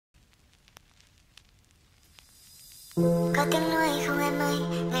Có tiếng nói không em ơi,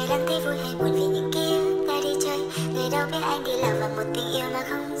 ngày đang thấy vui hay buồn vì những ký ức ta đi chơi. Người đâu biết anh đi lạc vào một tình yêu mà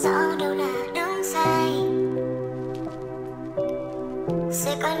không rõ đâu là đúng sai.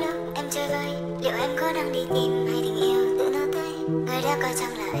 Sẽ có lúc em chơi vơi, liệu em có đang đi tìm hay tình yêu tự nó tới. Người đã coi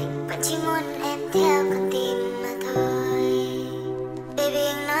trong là anh, vẫn chỉ muốn em theo con tim mà thôi. Baby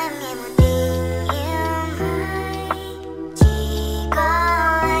anh nói em nghe một tình yêu mới, chỉ có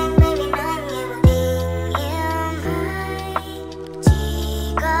anh. Baby nói em nghe một tình yêu mới, chỉ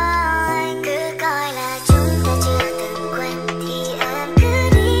có anh. Cứ coi là chúng ta chưa từng quen thì em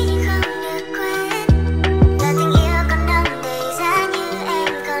cứ đi nhưng không được quen. Là tình yêu còn đong đầy giá như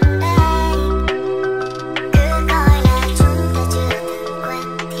em còn đây. Cứ coi là chúng ta chưa từng quen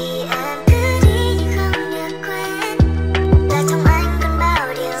thì em cứ đi nhưng không được quen. Là trong anh còn bao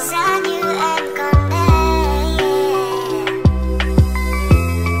điều giá như em còn đây.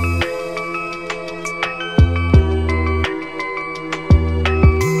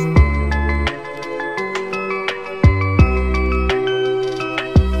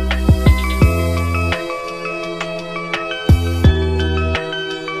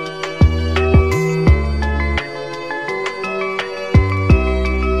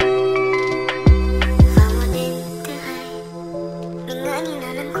 Vào một đêm thứ hai, mình ngỡ như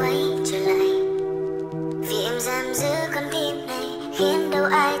nó đang quay trở lại. Vì em giam giữ con tim này khiến đâu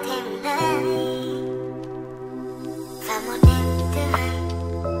ai thèm lấy. Và một đêm thứ hai,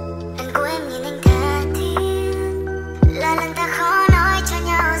 lần cuối em nhìn anh tha thiết, là lần ta khó nói cho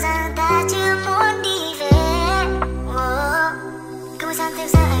nhau rằng ta chưa muốn đi về. Cứ một sáng thức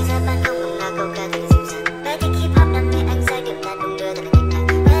giấc anh ra ban công cùng là câu ca tiếng dịu dàng. Bé thích hip hop đam mê anh giai điệu ta đung đưa ta bên cạnh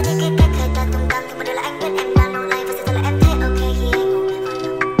nàng. Bé thích cái cách hai ta tung tăng thì một điều là anh biết em đang lâu lay và giờ là em thấy ok khi anh ngủ em vào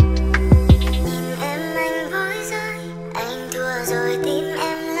lòng. Nhìn em anh vội rơi, anh thua rồi tim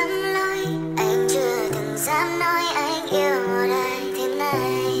em lắm lối. Anh chưa từng dám nói anh yêu một ai thế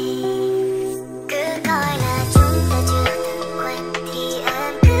này. Cứ coi là chúng ta chưa từng quen thì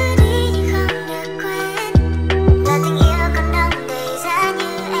em cứ đi nhưng không được quen. Là tình yêu còn đong đầy giá như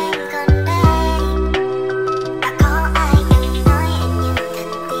em còn đây. Đã có ai từng nói em như thần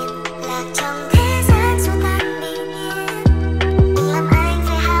tiên, lạc trong thế gian xua tan bình yên. Đừng làm anh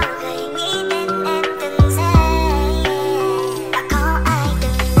phải hao gầy nghĩ đến em từng giây. Đã có ai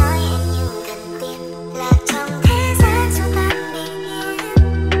từng nói em như thần tiên, lạc trong thế gian xua tan bình yên.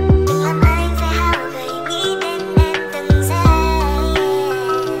 Đừng làm anh phải hao gầy nghĩ đến em từng giây.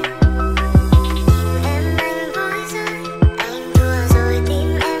 Nhìn em anh vội rơi, anh thua rồi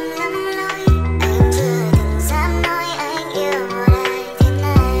tim em lắm lối. Anh chưa từng dám nói anh yêu một ai thế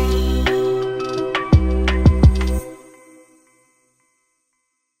này.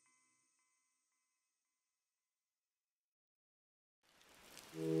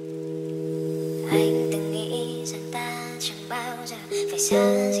 Anh từng nghĩ rằng ta chẳng bao giờ phải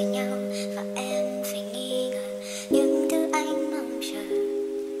xa rời nhau, và em phải nghi ngờ những thứ anh mong chờ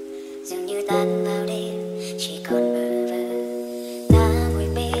dường như tan vào đêm chỉ còn bơ vơ. Ta ngồi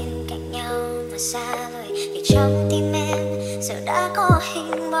bên cạnh nhau mà xa vời vì trong tim em giờ đã có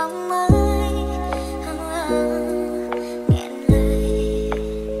hình bóng mới. Nghẹn lời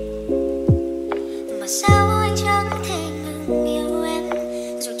mà sao anh chẳng thể ngừng yêu em,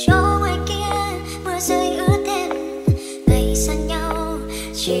 dù cho ngoài kia mưa rơi ướt em. Ngày xa nhau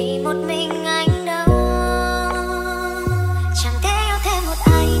chỉ một mình anh đâu. Chẳng thể yêu thêm một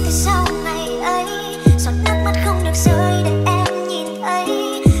ai từ sau ngày ấy. Giọt nước mắt không được rơi để em nhìn thấy.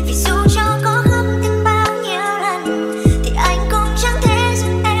 Vì dù cho có khóc thêm bao nhiêu lần thì anh cũng chẳng thể giữ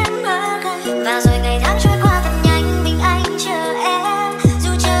em ở gần. Và rồi ngày tháng trôi qua thật nhanh, mình anh chờ em. Dù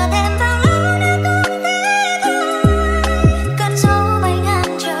chờ thêm bao lâu nữa cũng thế thôi. Cơn gió bay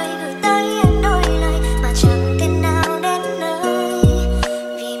ngang trời gửi tới em đôi lời mà chẳng thể nào đến nơi.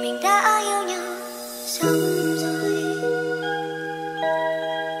 Vì mình đã yêu nhau xong rồi.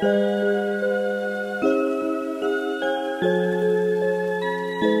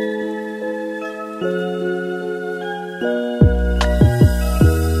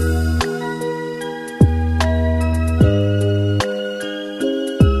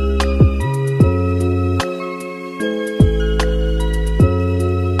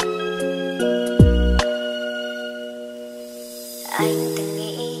 Anh từng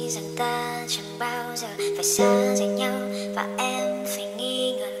nghĩ rằng ta chẳng bao giờ phải xa rời nhau, và em phải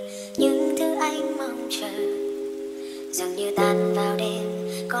nghi ngờ những thứ anh mong chờ dường như tan vào đêm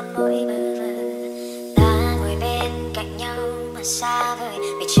còn mỗi bơ vơ. Ta ngồi bên cạnh nhau mà xa vời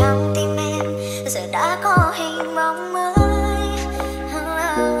vì trong tim em giờ đã có hình bóng mới.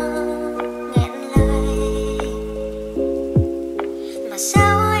 Nghẹn lời mà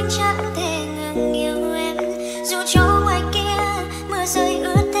sao anh chẳng thể ngừng yêu em, dù cho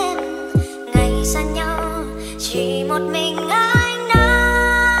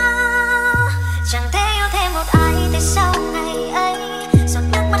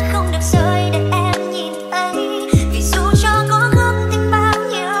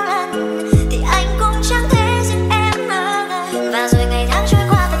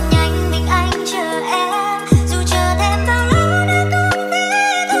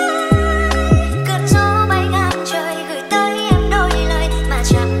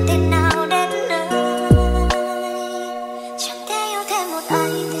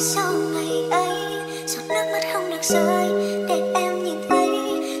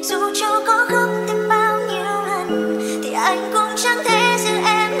cho có khóc thêm bao nhiêu lần thì anh cũng chẳng thể giữ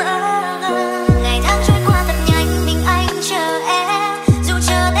em ở gần. Ngày tháng trôi qua thật nhanh, mình anh chờ em, dù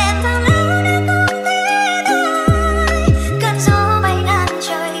chờ đêm vàng lâu đã cũng thế thôi. Cơn gió bay ngàn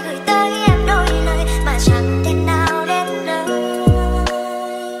trời gửi tới em đôi lời mà chẳng thể nào đến nơi,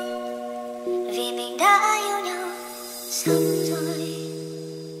 vì mình đã yêu nhau xong rồi.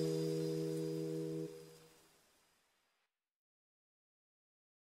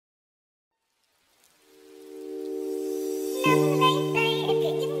 Nắm lấy tay em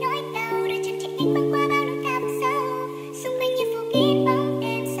kể những nỗi đau đã chậm chạy nhanh băng qua bao nỗi cao vực sâu. Xung quanh như phủ kín bóng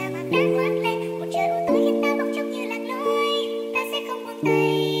đêm, sa mạc đã ngoắt lên một trời u tối khiến ta bỗng chốc như lạc lối. Ta sẽ không buông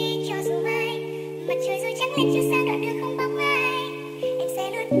tay cho dù mai mặt trời rồi trắng lên chiếu sang đoạn đường không bóng ai. Em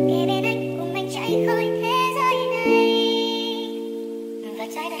sẽ luôn kề bên anh, cùng anh chạy khỏi thế giới này. Và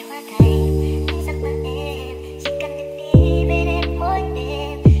trái đất hoa thành những giấc mơ em, chỉ cần được đi bên em mỗi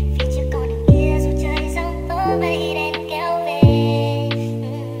đêm. Vì chưa còn đường kia dù trời giông tố mây đen kéo về.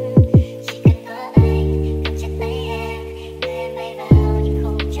 Chỉ cần có anh cầm chặt tay em, đưa em bay vào những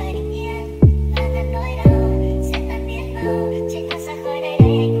khung trời bình yên. Và ngàn nỗi đau sẽ tan biến mau, chạy thoát ra khỏi nơi đây.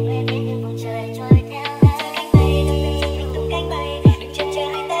 Anh cùng em đến những vùng trời trôi theo anh. Cánh bay đừng từng giấc mình tung cánh bay, đừng chần chờ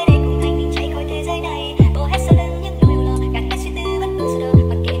anh tới đây cùng anh mình chạy khỏi thế giới này. Bỏ hết sau lưng những nỗi lo, gạt hết suy tư vẫn luôn sờ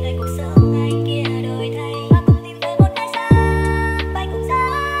mặc kệ người cuộc sống anh kia đổi thay. Và cùng tìm tới một nơi xa, bay cùng gió,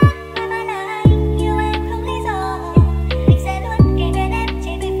 mãi mãi là anh yêu em không lý do. Anh sẽ luôn kề bên em,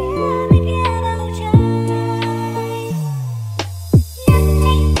 chạy về phía bên kia bầu trời. Nắm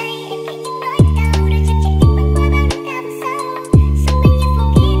lấy tay em kể những nỗi đau đã chậm chạy nhanh băng qua bao nỗi cao vực sâu. Xung quanh như phủ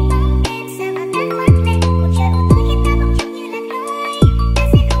kín bóng đêm, sa mạc đã ngoắt lên một trời u tối khiến ta bỗng chốc như lạc lối. Ta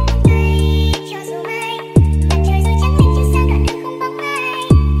sẽ không buông tay cho dù mai mặt trời rồi trắng lên chiếu sang đoạn đường không bóng ai.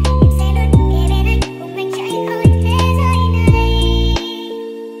 Em sẽ luôn kề bên anh, cùng anh chạy khỏi thế giới này.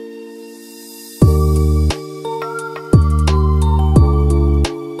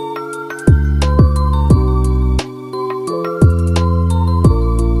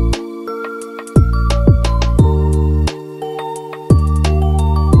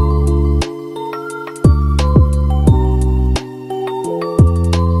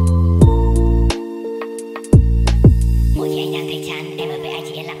 Mỗi khi anh đang thấy chán, em ở với anh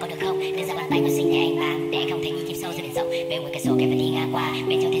chỉ yên lặng có được không? Đưa ra bàn tay và xinh để anh bám, để anh không thấy nhìn chìm sâu dưới biển rộng. Bên ngoài cửa sổ em vẫn đi ngang qua,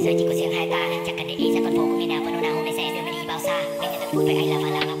 bên trong thế giới chỉ có riêng hai ta. Chẳng cần để ý ra con phố của ngày nào và nỗi nào hôm nay sẽ đưa mình đi bao xa. Mình nhận thật vui với anh là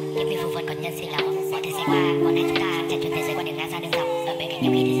vàng là ngọc, những vì phù vân còn nhân sinh lòng. Mọi thứ sẽ qua, còn hai chúng ta chạy chuyến thế giới qua đường ngang sang đường dọc. Ở bên cạnh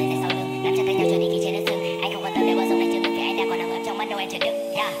nhau khi thế giới đang sau lưng, nắm chặt tay nhau cho đi khi trên đất rừng. Anh không quan tâm nếu bao giờ này chưa từng vì anh đang còn nằm ấm trong mắt đâu em chờ đựng.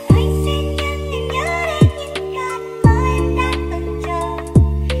 Yeah. Anh xin nhận em nhớ đến những cơn mơ em đã từng chờ,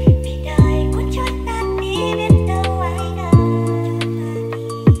 vì đời cuốn trôi ta đi biết đâu ai ngờ.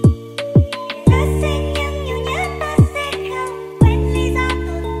 Ta sẽ nhớ nhiều nhất, ta sẽ không quên lý do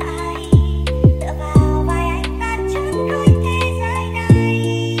tồn tại. Tựa vào vai anh ta trốn khỏi thế giới này.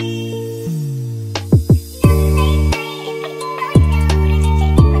 Nắm lấy tay em kể những nỗi đau đã chậm chạy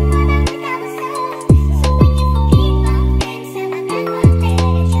nhanh băng qua bao nỗi cao vực sâu. Xung quanh như phủ kín bóng đêm, sa mạc đã ngoắt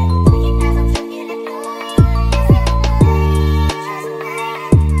lên trời u tối khiến ta bỗng chốc như lạc lối. Ta sẽ không buông tay cho dù mai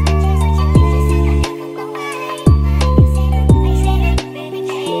mặt trời rồi trắng lên chiếu sang đoạn đường không bóng ai. Anh sẽ luôn bên mình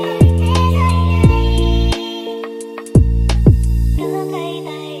chạy khỏi thế giới này. Đưa cây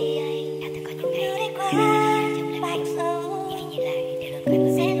tay anh đã từng có những ngày đi qua bạch sâu, nhưng khi nhìn lại đều luôn quên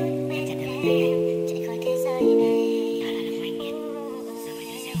sẽ luôn bên chặt tay em chạy khỏi thế giới này. Đó là lúc anh biết giờ mọi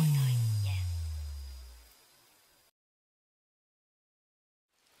thứ sẽ ổn thôi. Yeah.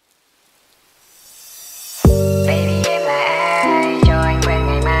 Baby em là ai cho anh quên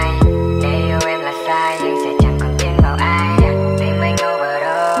ngày mai, để yêu em là sai anh sẽ chẳng còn tin vào ai. Tim anh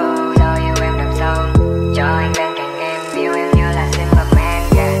overdose do yêu em đậm sâu, cho anh bên cạnh em yêu em như là Superman.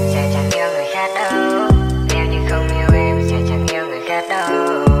 Yeah, sẽ chẳng yêu người khác đâu, nếu như không yêu em sẽ chẳng yêu người khác đâu.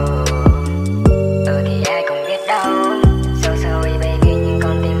 Thì ai cũng biết đâu, so sorry baby nhưng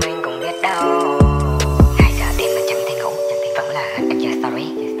con tim anh cũng biết đâu. 2 giờ đêm mà chẳng thể ngủ, vẫn là em chơi story,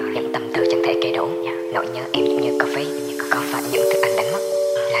 những tâm tư chẳng thể kể đủ. Nỗi nhớ em giống như coffee, có phải những thứ anh đánh mất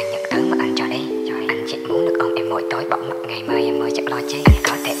là những thứ mà anh cho đi. Anh chỉ muốn được ôm em mỗi tối, bỏ mặc ngày mai em mới chẳng lo chi. Anh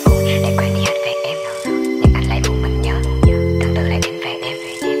có thể uống để quên đi hết về em, nhưng anh lại muốn mình nhớ, từng từ lại đến về em.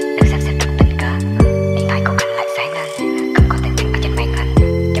 Được sắp xếp được tình cờ, điện thoại của anh lại sáng lên, không có tin nhắn ở trên màn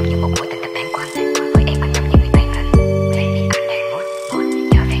hình, giống như một mối tình thật đáng quên. Với em anh giống như người tàn hình, baby anh đang muốn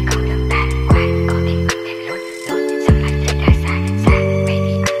nhớ về con đường ta qua, con tim anh đang lút sao lại chạy ra xa xa.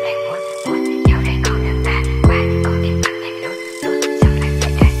 Baby anh đang muốn nhớ về con đường ta qua, con tim anh đang lút sao lại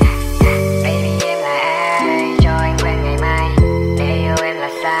chạy ra xa xa. Baby em là ai cho anh quên ngày mai, để yêu em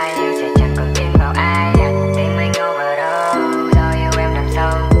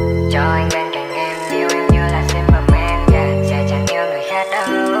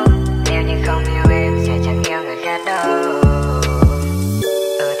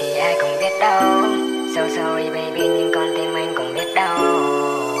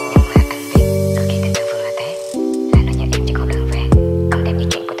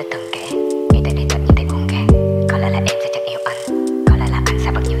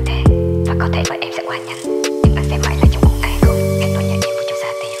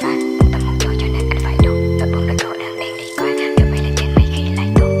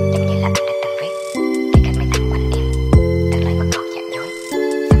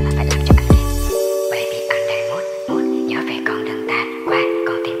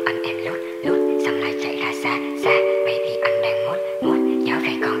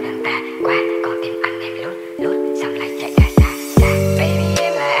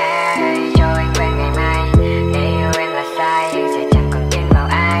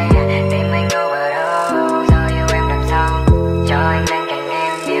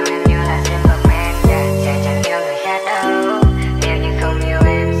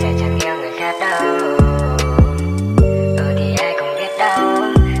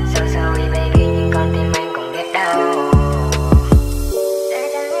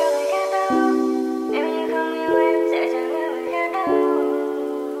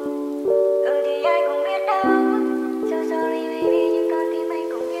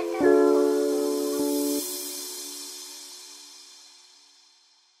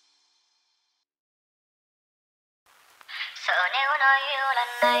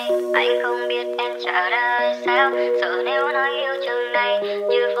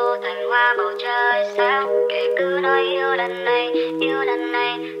như vô thành hoa bầu trời sao. Kể cứ nói yêu lần này, yêu lần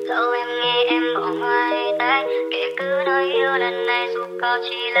này, dẫu em nghe em bỏ ngoài tai. Kể cứ nói yêu lần này dù có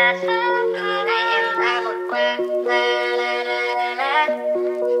chỉ là sáng. Từ ngày em đã vượt qua la la la la,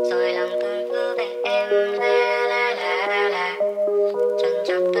 rồi lòng thương cứ về em la la la la. Chân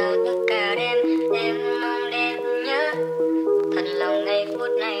chọc thơ thức cả đêm, em mong đêm nhớ. Thật lòng ngay phút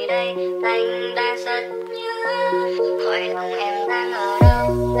này đây, anh đang rất nhớ. Hỏi lòng em đang ở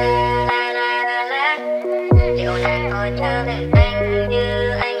đâu, la la la la la. Liệu nàng có trở về anh như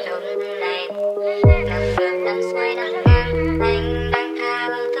anh lúc này. Nằm ngược đang xoay nằm ngang, anh đang thao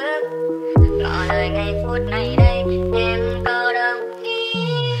thức. Ngỏ lời ngay phút này đây, em có đồng ý.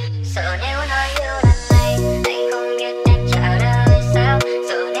 Sợ nếu nói yêu lần này, anh không biết em trả lời sao.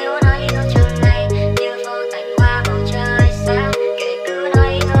 Sợ nếu nói yêu trường này, như vô thành hoa bầu trời sao. Kể cứ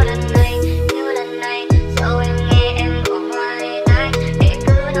nói yêu lần này, dẫu em nghe em bỏ ngoài tai. Kể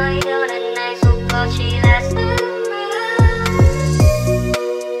cứ nói yêu lần này dù có chỉ là giấc mơ.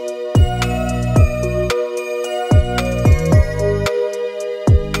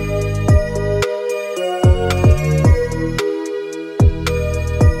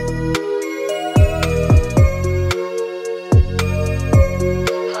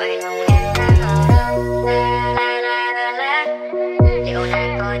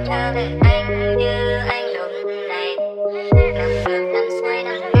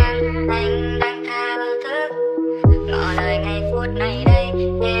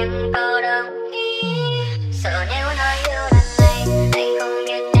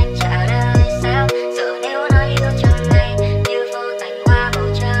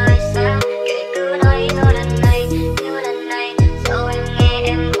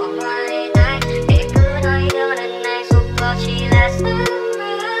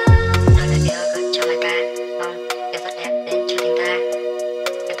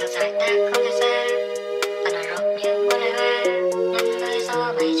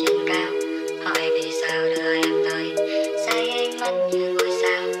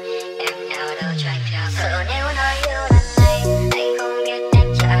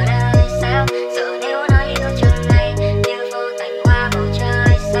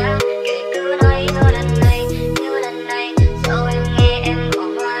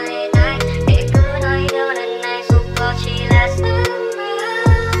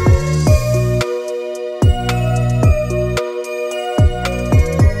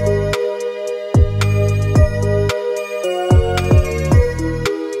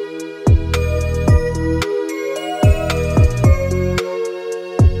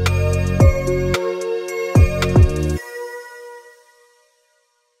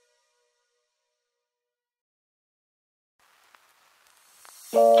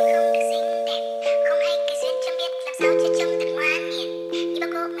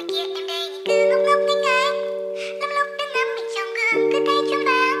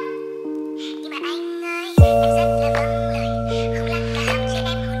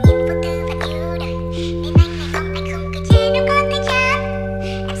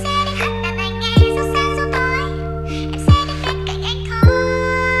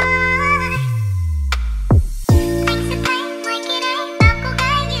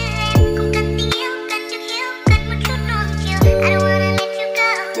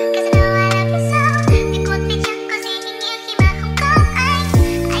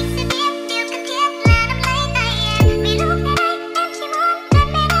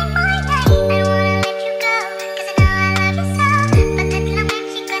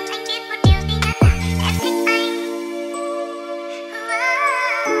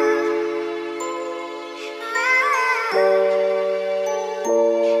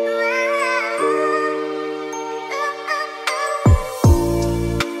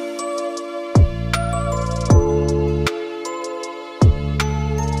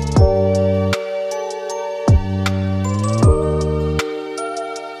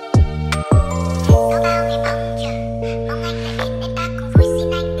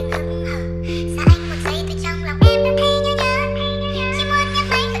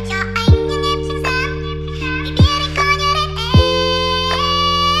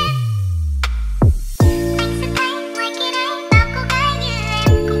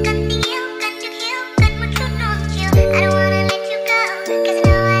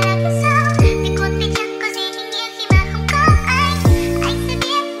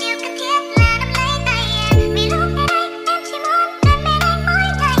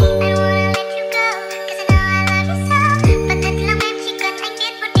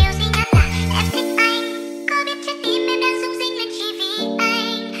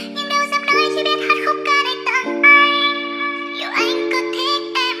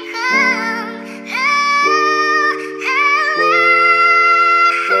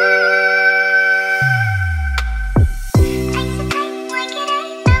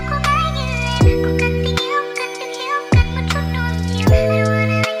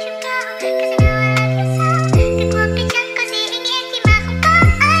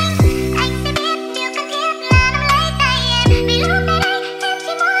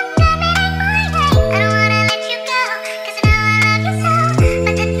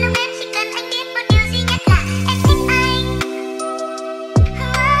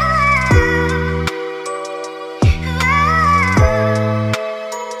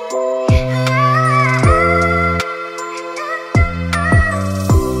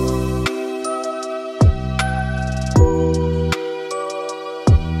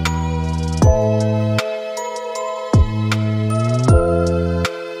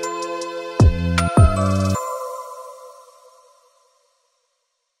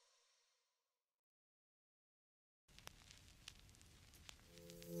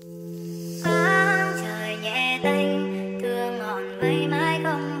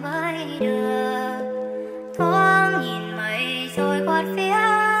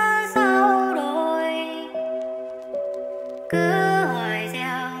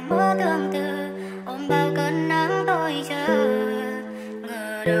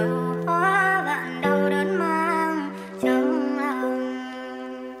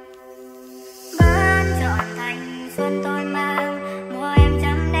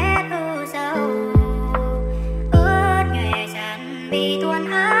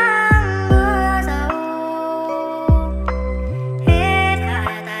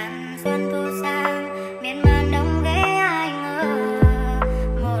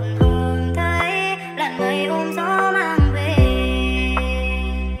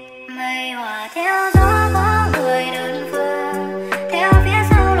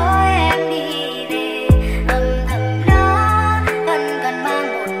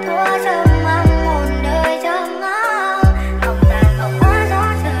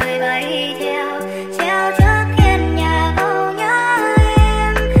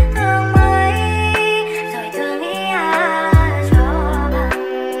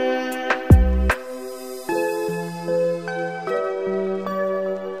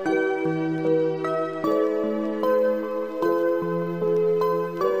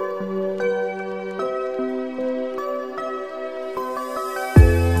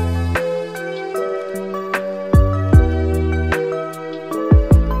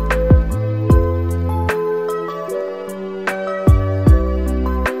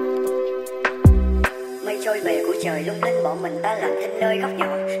 trời lung linh, bọn mình ta lặng thinh nơi góc nhỏ,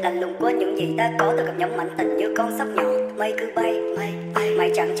 lạnh lùng quên những gì ta có, tôi cầm nhắm mảnh tình như con sóc nhỏ. Mây cứ bay,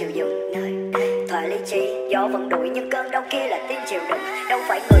 mây chẳng chịu dừng nơi thoại lý trí, gió vẫn đuổi nhưng cơn đau kia là tiếng chịu đựng. Đâu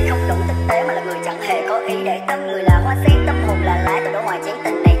phải người không đủ tinh tế mà là người chẳng hề có ý để tâm. Người là hoa sen, tâm hồn là lá, tôi đổ hoài chén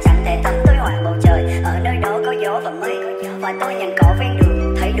tình này chẳng thể thấm tối hoàng bầu trời. Ở nơi đó có gió và mây, và tôi nhằn cỏ ven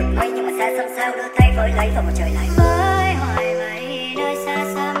đường, thấy được mây nhưng mà xa xăm sao đưa tay với lấy vào mặt trời lại. Với hoài mây nơi xa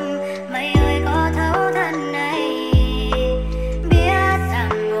xăm, mây ơi có thấu thân này, biết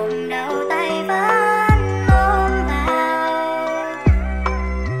rằng ôm đầu tay vẫn ôm vào,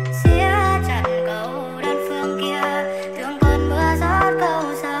 xía chặt cầu đơn phương kia, thương cơn mưa rót câu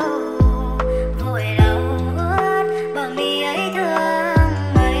sâu, vội đầu ướt bờ mi ấy thương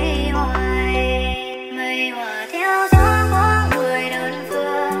mây hòa theo gió của người đơn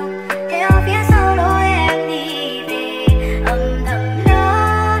phương, theo phía sau đôi em đi về, âm thầm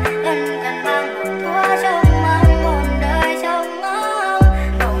đó gần gần mang một thuở trong mang một đời trong ngóng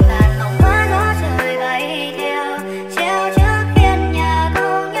mộng tàn mộng hóa gió trời bay theo, treo trước hiên nhà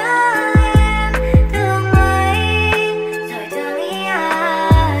câu nhớ em thương mấy rồi thương ý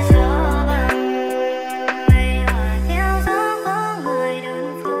cho bằng. Mây hòa theo gió có người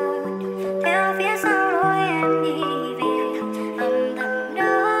đơn phương, theo phía sau đôi em đi về, âm thầm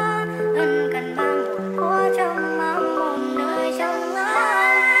đó gần gần mang một thuở trong mang một đời trong ngóng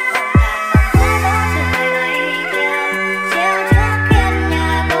mộng tàn mộng hóa gió trời bay theo, treo trước hiên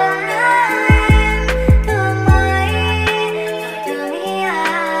nhà câu nhớ em thương mấy rồi thương ý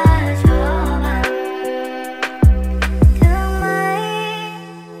cho bằng. Thương mấy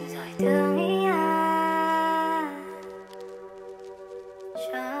rồi thương ý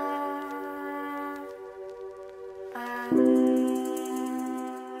cho bằng.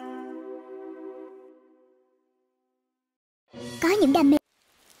 Có những đam mê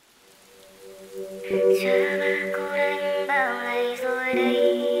Chờ ba cô đơn bao ngày rồi đây,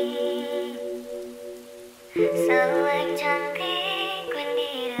 sao anh chẳng thể quên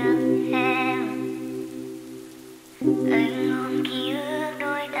đi được em. Anh ôm ký ức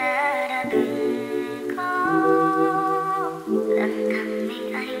đôi ta đã từng có, lặng thầm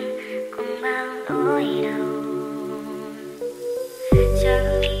mình anh cùng bao nỗi đau.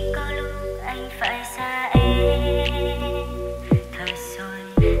 Chẳng nghĩ có lúc anh phải xa em, thật rồi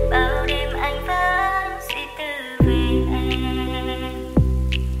bao đêm anh vẫn suy tư về em,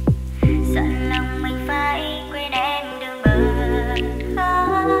 dặn lòng mình phải quên em đừng bận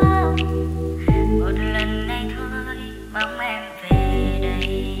khóc. Một lần này thôi mong em về đây.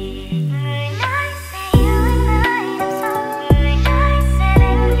 Người nói sẽ yêu anh mãi năm sau, người nói sẽ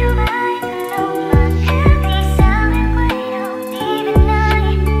bên nhau mãi từ lâu mà khác thì sao em quay đầu đi bên nơi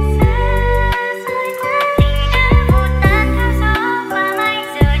xa xôi quá. Tình đã vụt tan theo gió qua mây,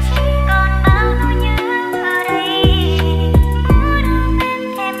 giờ chỉ còn bao nỗi nhớ ở đây. Muốn ôm em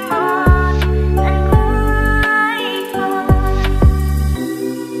thêm một lần cuối thôi.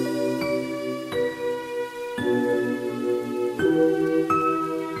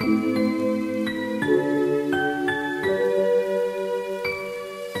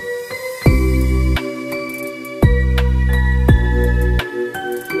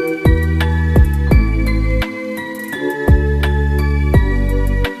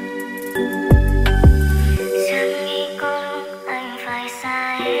 Chẳng nghĩ có lúc anh phải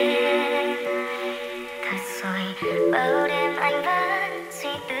xa em, thật rồi bao đêm anh vẫn suy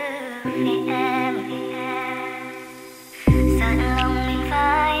tư về em, dặn lòng mình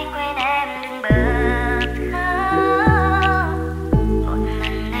phải quên em đừng bận khóc. Một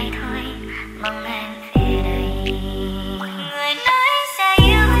lần này thôi mong em về đây. Người nói sẽ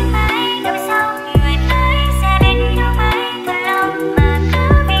yêu anh mãi năm sau, người nói sẽ bên nhau mãi thật lâu mà cứ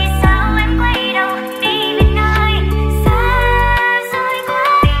vì sao em quay đầu đi bên nơi xa xôi quá.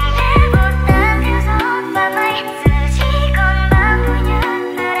 Tình đã vụt tan theo gió và mây, giờ chỉ còn bao nỗi nhớ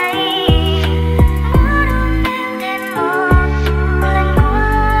ở đây. Muốn ôm em thêm một lần cuối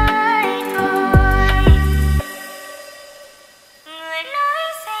thôi. Người nói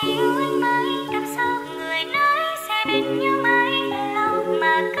sẽ yêu anh mãi năm sau, người nói sẽ bên nhau mãi thật lâu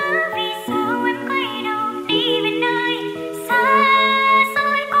mà cứ vì sao em quay đầu đi bên nơi xa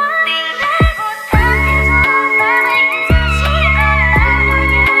xôi quá. Tình đã vụt tan theo gió và mây, giờ chỉ còn bao nỗi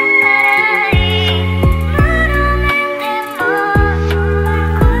nhớ ở đây. Muốn ôm em thêm một lần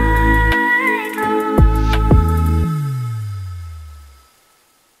cuối thôi.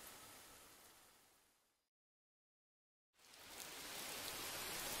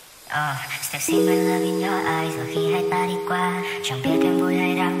 Still see my love in your eyes. Rồi khi hai ta đi qua, chẳng biết em vui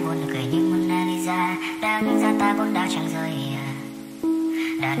hay đang buồn, cười như Mona Lisa. Đáng ra ta vốn đã chẳng rời,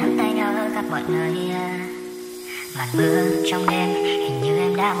 đã nắm tay nhau ở khắp mọi nơi. Màn mưa trong đêm, hình như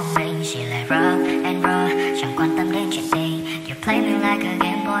em đã một mình, chỉ lại rock and roll, chẳng quan tâm đến chuyện tình. You play me like a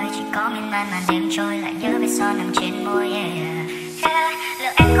game boy, chỉ có miên man màn đêm trôi, lại nhớ vết son nằm trên môi.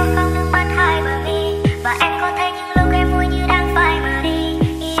 Liệu em có khóc nước mắt hai bờ mi, và em có thấy những lúc em vui như đang phải mờ đi.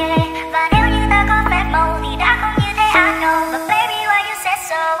 Và nếu như ta có phép màu thì đã không như thế I know. But baby why you say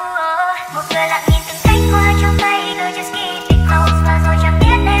so? Một người lặng nhìn từng cánh hoa trong tay, girl just keep it close. Và rồi chẳng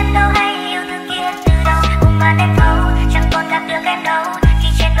biết em đâu hay yêu thương kia từ đâu. Cùng màn đêm thâu, chẳng còn gặp được em đâu. Khi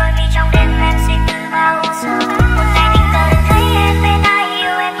trên đôi mi trong đêm em suy tư bao sâu. Một ngày tình cờ được thấy em bên ai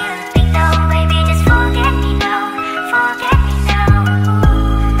yêu em như tình đầu. Baby just forget me now, forget me now.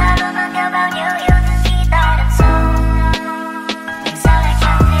 Ta luôn mang theo bao nhiêu yêu thương khi ta đằng sau. Nhưng sao lại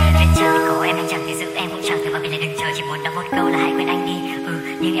chẳng thể bên trời cổ em anh chẳng thể giữ em cũng chẳng thể mà bây giờ đừng chờ. Chỉ muốn nói một câu là hãy quên anh đi.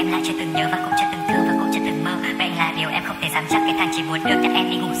 Nhưng em lại chưa từng nhớ và cũng chưa từng thương và cũng chưa từng mơ. Vậy là điều em không thể dám chắc. Cái thằng chỉ muốn được dắt em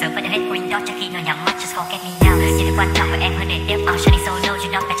đi ngủ sớm và đưa hết green dot trước khi nó nhắm mắt. Just forget me now. Chỉ điều quan trọng với em hơn để tiếp. Shining so low, you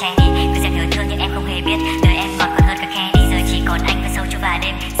know phải che đi. Cứ sẽ nhớ thương nhưng em không hề biết. Đời em ngọt còn hơn cả candy. Giờ chỉ còn anh với sâu cho và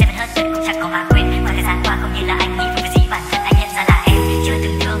đêm. Seven hết tất cũng chẳng có mà quên. Và thời gian qua không như là anh nghĩ. Vì gì bản thân anh nhận ra là em chưa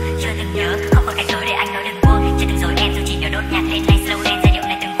từng thương, chưa từng nhớ. Không có cách cớ để anh nói đừng buông. Chưa từng dối em dù chỉ nhớ đốt nhạc lên hay slow dance. Giai điệu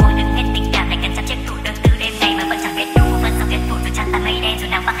này từng vui đừng hết tình cảm này cần sắp chiếc tủ đơn từ đêm ngày mà vẫn chẳng biết đủ. Vẫn sống kết thủ dù chẳng tan mây đen dù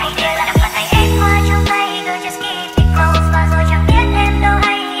nắng bắc hay đêm nằm bàn tay em. Hoa trong tay girl just keep it close. Và rồi chẳng biết em đâu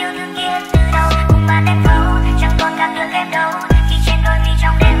hay yêu thương kia từ đâu. Cùng màn đêm thâu, chẳng còn gặp được em đâu. Khi trên đôi mi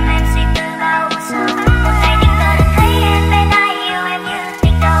trong đêm em suy tư bao sâu. Một ngày tình cờ được thấy em bên ai yêu em như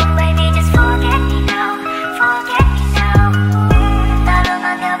tình đầu. Baby just forget me now, forget me now. Ta luôn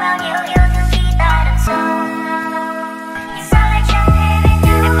mang theo bao nhiêu yêu thương khi ta đằng sau. Nhưng sao lại chẳng thể bên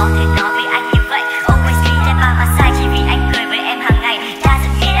nhau. Em có thể nói với anh như vậy. Always be there by my side. Chỉ vì anh cười với em hàng ngày.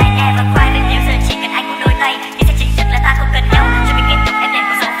 Doesn't mean I never cry. Vì nếu giờ chỉ cần anh một đôi tay. Nhưng sẽ chính thức là ta không cần nhau. Cho mình kết thúc em lên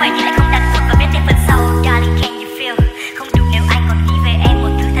một dấu phẩy. Nhưng lại không đặt một và biết đến phần sau. Darling can you feel. Không đủ nếu anh còn nghĩ về em.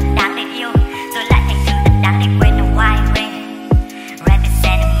 Một thứ thật đáng để yêu. Rồi lại thành thứ thật đáng để quên. No why rain.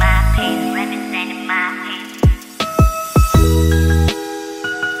 Representing my pain. Representing my pain.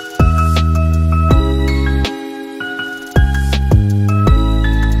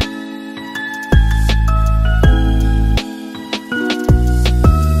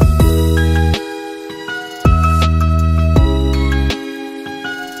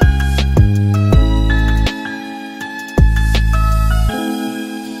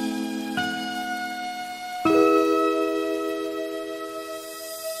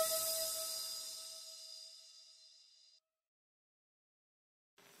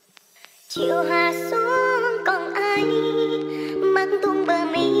 Chiều hạ xuống còn ai mắt tung bờ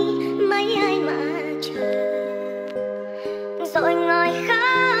mi mấy ai mà chờ. Rồi ngồi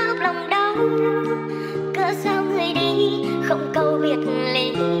khóc lòng đau cớ sao người đi không câu biệt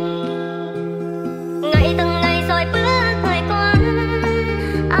ly. Ngày từng ngày rồi bước ngày qua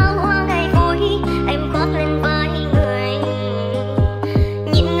áo hoa ngày vui em khoác lên vai người.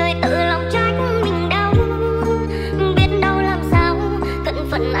 Nhìn người tự lòng trách mình đau biết đâu làm sao thân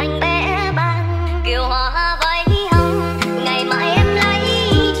phận anh bé kiều hoa váy hồng. Ngày mai em lấy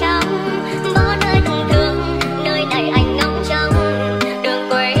chồng bỏ nơi từng thương nơi này anh ngóng trông. Đường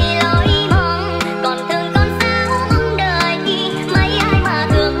quê lối mòn còn thương con sao mong đời. Mấy ai mà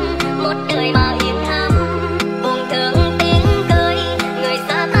thương một đời mà yên thầm. Buồn thương tiếng cười người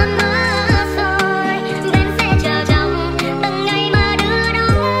xa thăm mơ rồi. Bên xe chờ chồng từng ngày mà đưa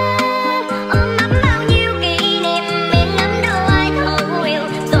đón. Ôm ấp bao nhiêu kỷ niệm miền ngắm đâu ai thấu hiểu.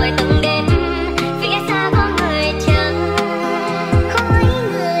 Rồi từng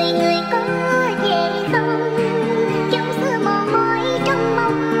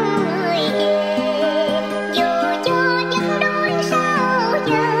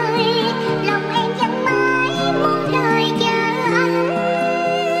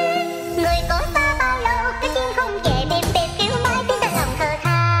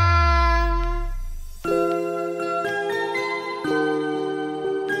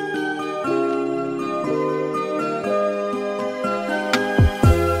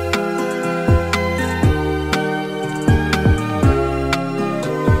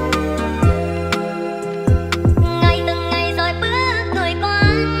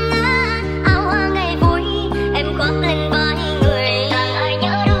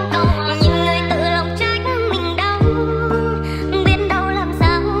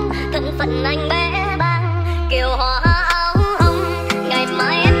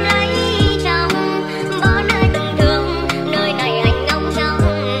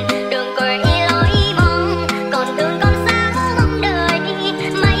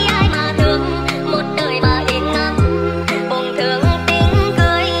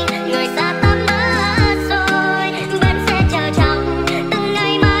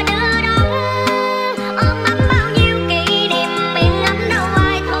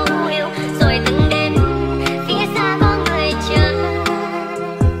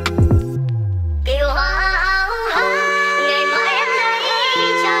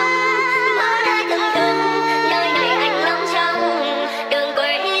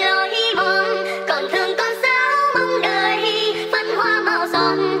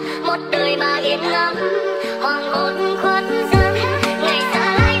một đời mà yên ngắm hoàng hôn khuất dần ngày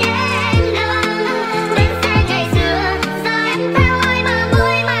xa lại đến gần đến xe ngày xưa giờ em theo ai mà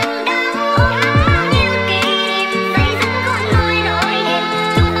vui mừng đau nhiều kỷ niệm dây dứt con nỗi nỗi niềm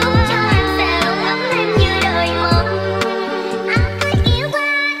chúc phúc cho em sẽ luôn ấm lên như đời mong. Anh cứ yêu qua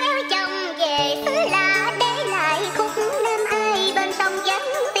theo chồng về xứ lạ để lại khúc nam ai bên sông vắng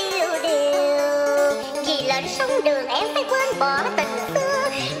tiêu điều vì lệnh sông đường em phải quên bỏ tình xưa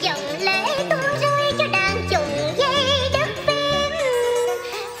dòng lệ tuôn rơi cho đàn trùng dây đất phim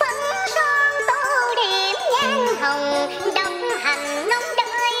phấn son tô điểm nhan hồng độc hành nóng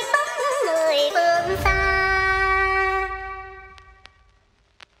đợi bóng người phương xa.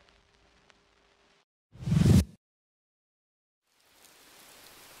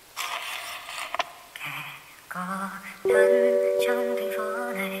 Có đơn trong thành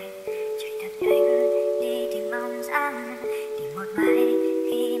phố này chạy thật nhanh đi tìm bóng dáng tìm một mai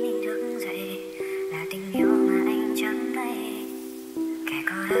khi mình thức dậy là tình yêu mà anh chẳng thấy kẻ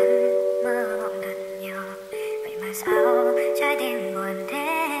có đơn mơ mộng thật nhiều vậy mà sao trái tim buồn thế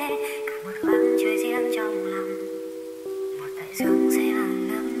cả một khoảng trời riêng trong lòng một đại dương xây bằng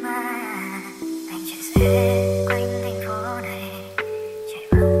nước ma anh chạy xe quanh thành phố này chạy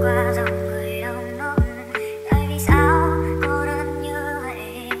băng qua dòng người đông đúc. Tại vì sao cô đơn như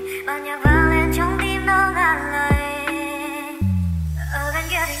vậy ban nhạc vang lên trong tim nó ngàn lời ở bên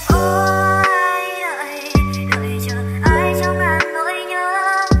kia thành phố ai đợi chờ ai trong ngàn nỗi nhớ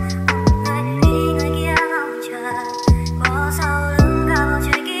một người đi người kia mong chờ có sau lưng cả bầu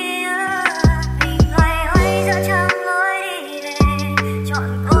trời kia mình loay hoay giữa chặng lối đi về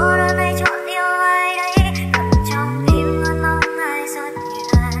chọn cô đơn hay chọn yêu ai đấy tận trong tim luôn mong ai xuất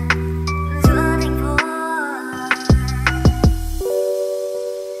hiện giữa thành phố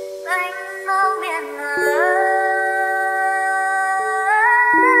anh mong biển ngờ.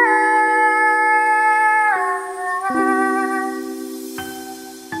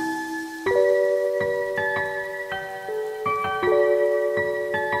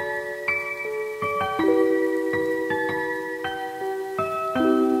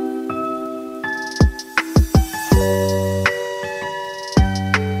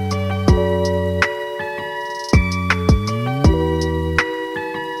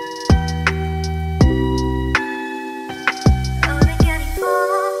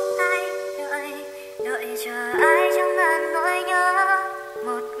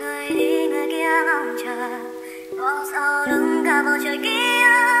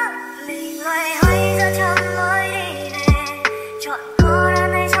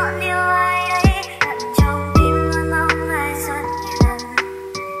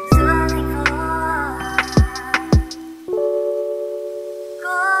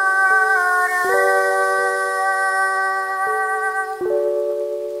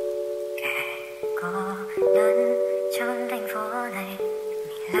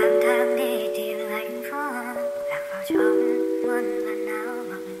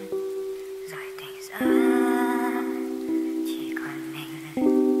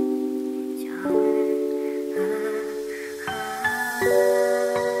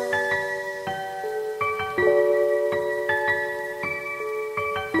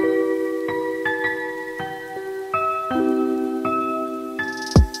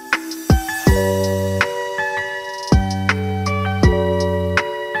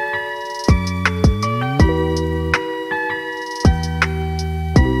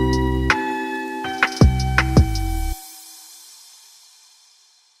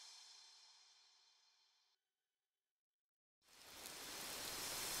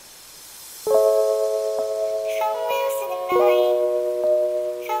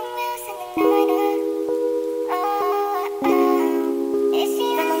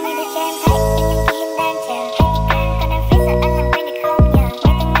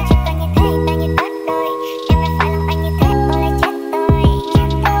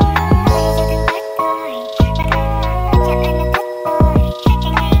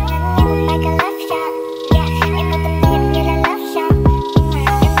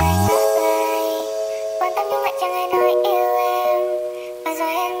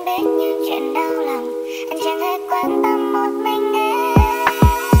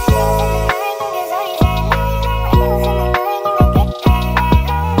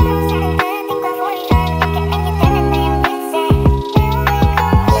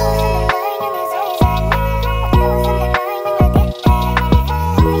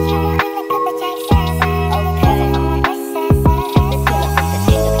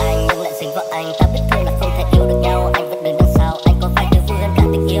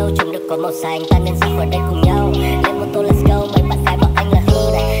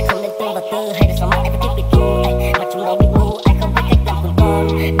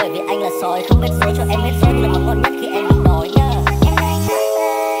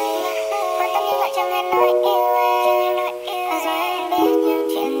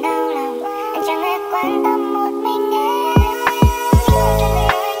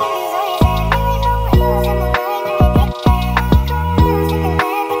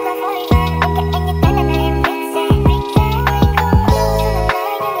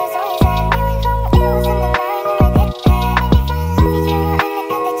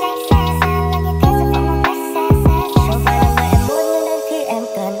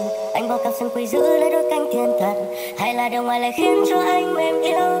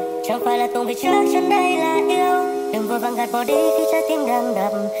 phải là tung vì chắc chắn đây là yêu. Đừng vội vàng gạt bỏ đi khi trái tim đang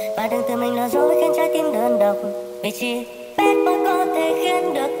đập, và đừng tự mình lừa dối khiến trái tim đơn độc. Vì chỉ biết mới có thể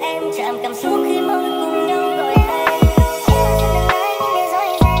khiến được em chạm cảm xúc khi mới cùng nhau gọi tên.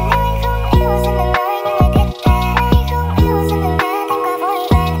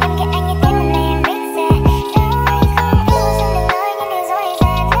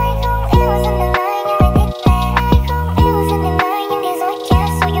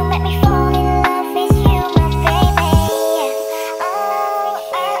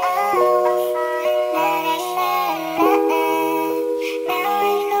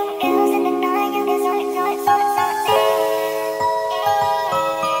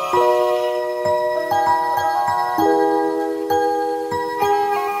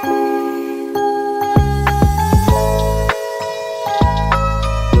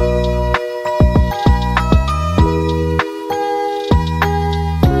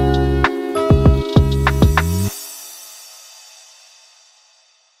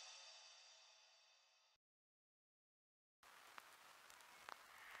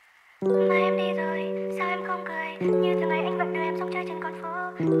 Mà em đi rồi, sao em không cười? Như thường ngày anh vẫn đưa em sống chơi trên con phố,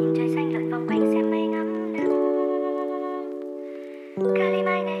 nhìn trời xanh lượn vòng quanh xem mây ngắm nắng. Cali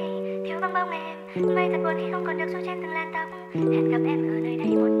mai này thiếu vắng bóng em, mây thật buồn khi không còn được xua trên từng làn tóc. Hẹn gặp em ở nơi đây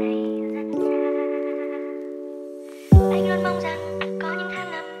một ngày rất xa. Anh luôn mong rằng có những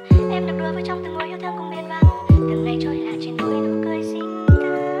tháng năm em được đùa với trong từng ngôi yêu thương cùng miền vắng. Từng ngày trôi là trên môi nụ cười xinh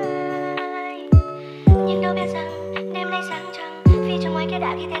tươi. Nhưng đâu biết rằng đêm nay sáng trăng, vì trong ngoài kia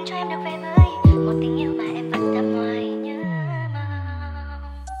đã ghi tên cho em được về với một tình yêu mà em vẫn thầm hoài nhớ mong.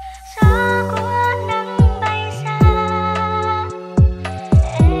 Gió cuốn nắng bay xa,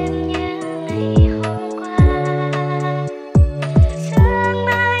 em như ngày hôm qua. Sương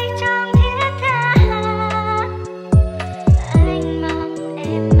mai trong thiết tha, anh mong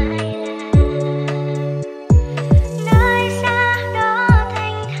em mãi là nơi xa đó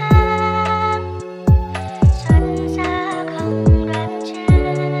thanh thang. Xuân xa không đoán chân,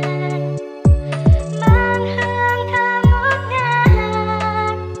 mang hương thơm ngút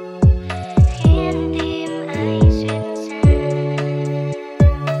ngát, khiến tim ai xuyên xa.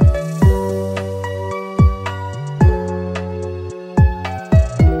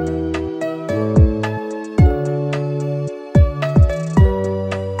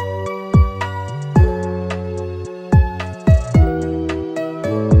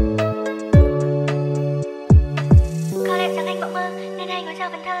 Có lẽ rằng anh mộng mơ nên hay ngồi sau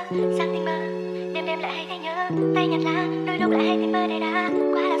vần thơ sang tình mơ. Đêm đêm lại hay thấy nhớ tay nhặt lá, đôi lúc lại hay tình mơ đầy đá.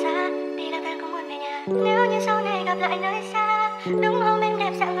 Quá là xa đi lang thang không muốn về nhà. Nếu như sau này gặp lại nơi xa, đúng hôm em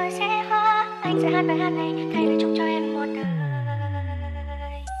đẹp dạng người xe hoa, anh sẽ hát bài hát này thay lời chúc cho em một đời.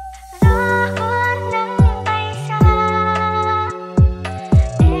 Gió cuốn nắng bay xa,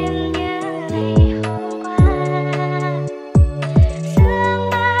 em như ngày hôm qua. Sương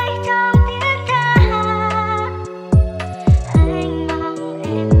mai trong tiếng ca, anh mong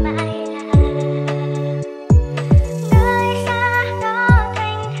em mãi là nơi xa đó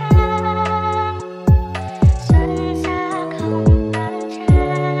thanh thang. Xuân xa không đoán chân,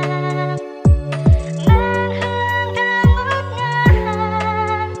 mang hương thơm ngút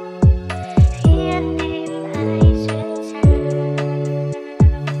ngát, khiến tim ai xuyên xa.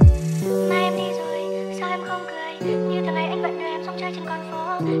 Mà em đi rồi, sao em không cười? Như thường ngày anh vẫn đưa em sống chơi trên con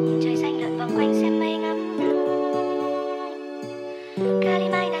phố, nhìn trời xanh lượn vòng quanh xem mây ngắm nắng. Cali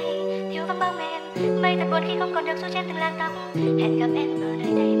mai này thiếu vắng bóng em, mây thật buồn khi không còn được xua trên từng làn tóc. Hẹn gặp em ở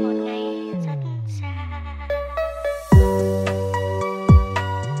nơi đây một ngày rất xa.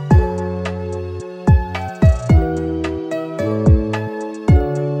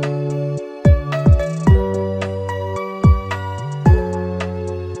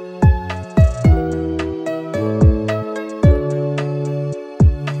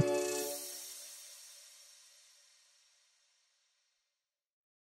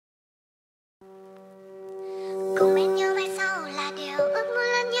 Cùng bên nhau mai sau là điều ước muốn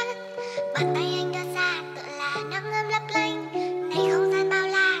lớn nhất. Bàn tay anh đưa ra tựa là nắng ấm lấp lánh. Này không gian bao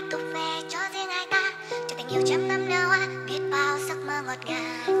la thuộc về cho riêng hai ta. Cho tình yêu trăm năm nở hoa, biết bao giấc mơ ngọt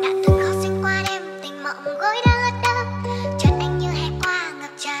ngào. Đã từng khó xuyên qua đêm, tình mộng gối đã ướt đẫm. Chân anh như hè qua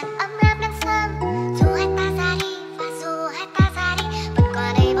ngập tràn ấm áp nắng sớm. Dù hai ta ra đi và dù hai ta ra đi, vẫn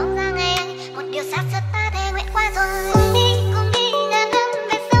qua đây bóng dáng ngày anh. Một điều xa xưa ta thề nguyện qua rồi. Cùng đi ngàn năm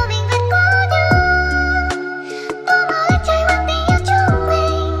về sau mình vẫn có nhau. Tô màu lên trời hoang tình yêu chúng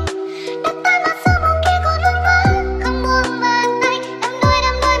mình. Đất ta mà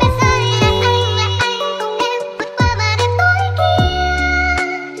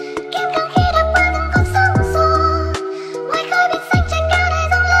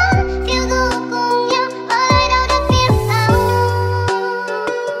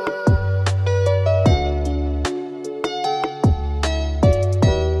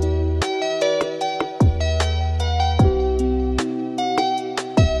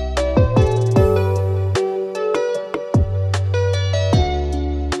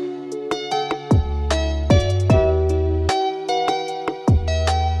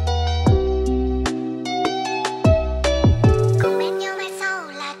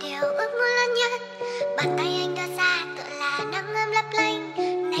Bàn tay anh đưa ra tựa là nắng ấm lấp lánh.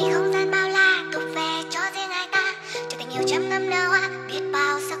 Này không gian bao la thuộc về cho riêng hai ta. Cho tình yêu trăm năm nở hoa, biết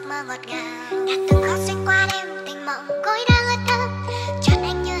bao giấc mơ ngọt ngào. Đã từng khóc xuyên qua đêm tình mộng cối đang ướt ấm. Chân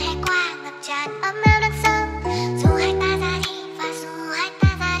anh như hè qua ngập tràn ấm êm nắng sớm. Dù hai ta ra đi và dù hai ta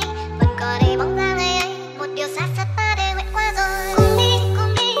ra đi, vẫn có đây bóng dáng ngày ấy, một điều xa xắt ta đều nguyện qua rồi.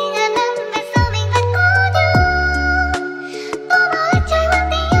 Cùng đi ngàn năm về sau mình vẫn có nhau. Tô màu đất trời mang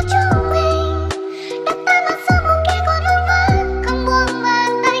tình yêu chúng mình. Đất ta mang sớm hôm kia còn vương vấn, không buông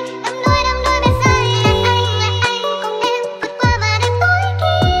bàn tay, đắm đuôi bên say. Lại anh cùng em vượt qua mà đêm tối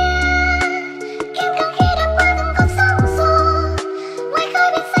kia. Kiên cường khi đã qua từng con sóng xô. Ngoài khơi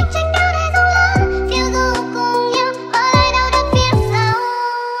biển xanh tranh đao để rung lớn, phiêu du cùng nhau bỏ lại đau đớn phía sau.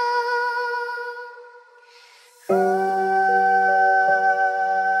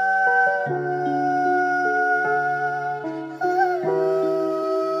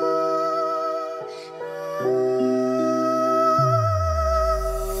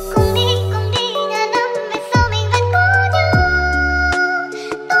 Cùng đi ngàn năm về sau mình vẫn có nhau.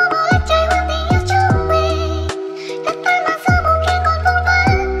 Tô màu đất trời mang tình yêu chúng mình. Đất ta mang sớm hôm kia còn vương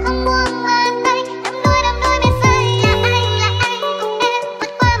vấn, không buông bàn tay, đắm đuôi bên say. Là anh cùng em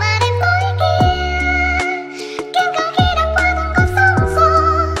vượt qua mà đêm tối kia. Kiên cường khi đã qua từng con sóng xô.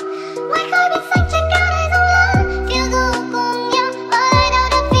 Ngoài khơi biển xanh tranh cao để rung lớn, phiêu du cùng nhau bỏ lại đau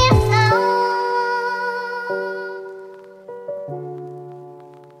đớn phía sau.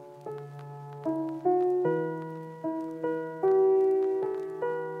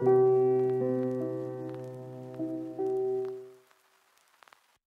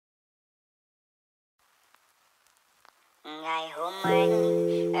 Ngày hôm ấy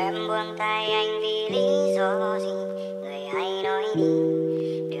em buông tay anh vì lý do gì? Người hãy nói đi,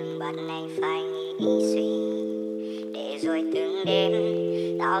 đừng bắt anh phải nghĩ suy. Để rồi từng đêm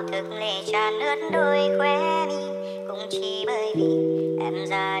tao thức lệ tràn ướt đôi khóe mi, cũng chỉ bởi vì em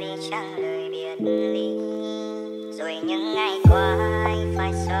ra đi chẳng lời biệt ly. Rồi những ngày qua anh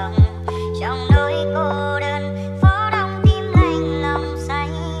phải sống trong nỗi cô đơn, phố đông tim lạnh lòng say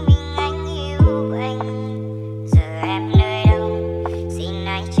mình anh yêu anh. Giờ em nơi đâu, xin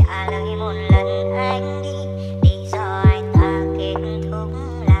anh trả lời một lần anh đi. Lý do anh ta kết thúc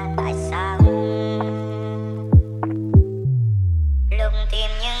là tại sao? Lúc tìm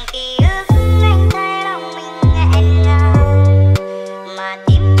những ký ức anh thấy lòng mình nghẹn ngào, mà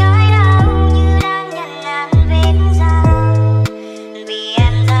tim nhói đau như đang nhận ngàn vết dao. Vì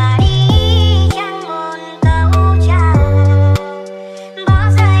em ra đi chẳng một câu chào, bỏ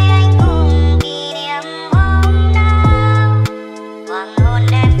rơi anh cùng kỷ niệm hôm nào. Hoàng hôn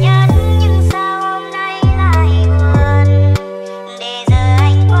đẹp nhất nhưng sao hôm nay lại buồn. Để giờ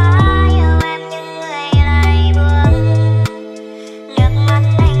anh quá yêu em nhưng người lại buông. Nước mắt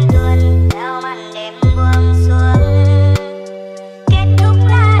anh tuôn theo màn đêm buông xuống. Kết thúc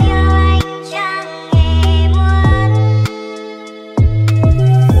là điều anh chẳng hề muốn.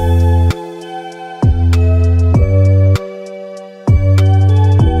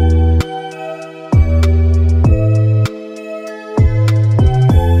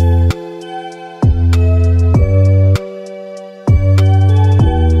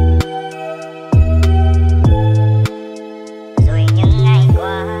 Rồi những ngày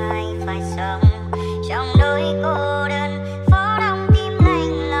qua anh phải sống trong nỗi cô đơn, phố đông tim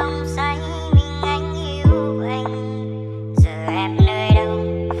lạnh lòng say mình anh yêu anh. Giờ em nơi đâu,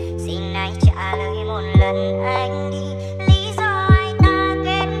 xin anh trả lời một lần anh đi. Lý do anh ta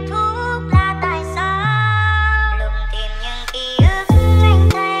kết thúc là tại sao? Lúc tìm những ký ức anh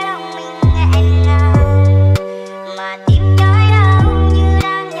thấy lòng mình nghẹn ngào, mà tim nhói đau như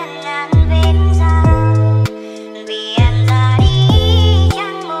đang nhận ngàn vết dao. Vì em ra đi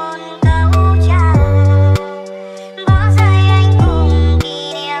chẳng một câu chào, bỏ rơi anh cùng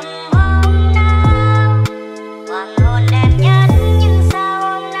kỷ niệm hôm nào. Hoàng hôn đẹp nhất nhưng sao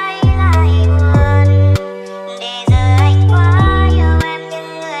hôm nay lại buồn. Để giờ anh quá yêu em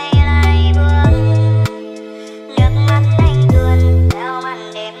nhưng người lại buông. Nước mắt anh tuôn theo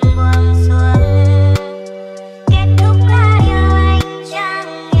màn đêm buông xuống. Kết thúc là điều anh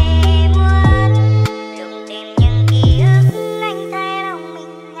chẳng hề muốn. Lúc tìm những ký ức anh thấy lòng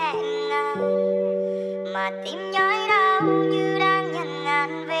mình nghẹn ngào, mà tim nhói đau như đang nhận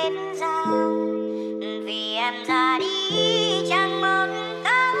ngàn vết dao. Vì em ra đi chẳng một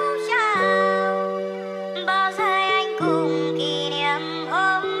câu chào, bỏ rơi anh cùng kỷ niệm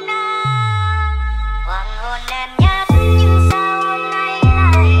hôm nào. Hoàng hôn đẹp nhất nhưng sao hôm nay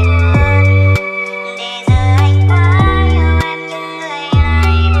lại buồn. Để giờ anh quá yêu em nhưng người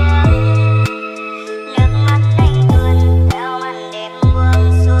lại buông. Nước mắt anh tuôn theo màn đêm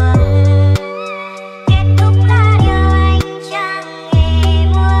buông xuống. Kết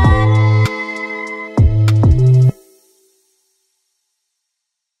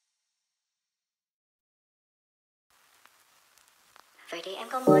Vậy thì em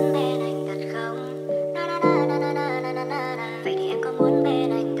có muốn bên anh thật không? Na na na na na na na na na na. Vậy thì em có muốn bên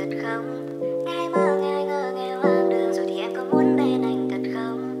anh thật không? Nghe hay mơ, nghe hay ngơ, nghe hoang đường. Rồi thì em có muốn bên anh thật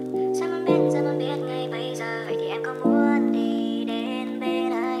không? Sao mà biết ngay bây giờ. Vậy thì em có muốn đi đến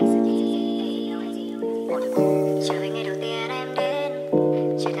bên anh giờ thì trở về ngày đầu tiên em đến,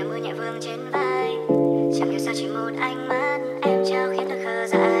 trời tháng mưa nhẹ vương trên vai. Chẳng hiểu sao chỉ một ánh mắt em trao khiến tôi khờ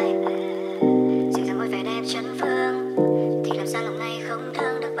dại. Dịu dàng môi vẻ đẹp chân phương, thì làm sao lòng này không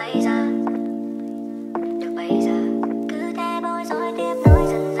thương được bây giờ. Được bây giờ cứ thế bối rối tiếp nối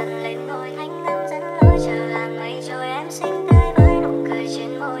dần dần lên ngôi thanh ngâm dẫn lối chờ hàng ngày trôi em xinh tươi với nụ cười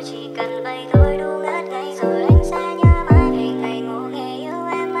trên môi. Chỉ cần vậy thôi đủ ngất ngây rồi anh sẽ nhớ mãi về ngày ngủ nghe yêu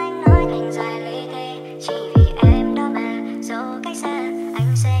em. Anh nói thành dài lê thê chỉ vì em đó mà dẫu cách xa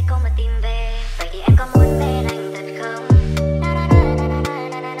anh sẽ không mà tìm về. Vậy thì em có muốn bên anh thật không? Na na na na na na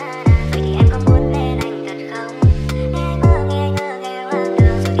na na na. Vậy thì em có muốn bên anh thật không? Nghe mơ nghe ngơ nghe hoang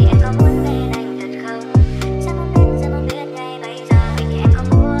đường. Rồi thì em có muốn bên anh thật không? Sao mà biết ngay bây giờ. Vậy thì em có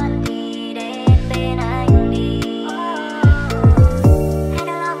muốn đi đến bên anh đi. Hãy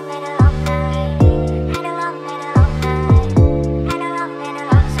đừng lòng này, hãy đừng lòng này, hãy đừng lòng này, hãy đừng lòng này, hãy đừng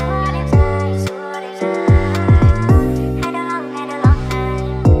lòng này, suốt đêm dài, suốt đêm dài. Hãy đừng lòng này, hãy đừng lòng này,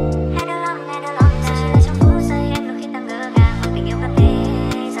 hãy đừng lòng này, hãy đừng lòng này. Sao chỉ là trong phút giây em đôi khi ta ngỡ ngàng hoặc tình yêu gặp thế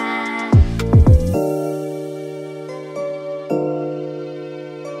gian.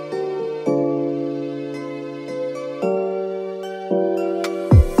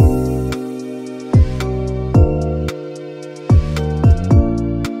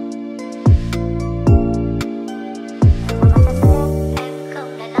 Em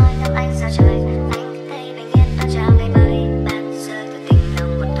không để lối ngắm ánh sao trời. Anh thấy bình yên tan trao ngày mới. Ban giờ từ tình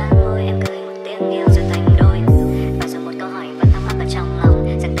nồng một thoáng môi em cười một tiếng yêu rồi thành đôi. Và giờ một câu hỏi vẫn thắc mắc ở trong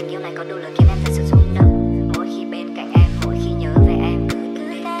lòng, rằng tình yêu này có đủ lớn khiến em thật sự rung động. Mỗi khi bên cạnh em, mỗi khi nhớ về em, cứ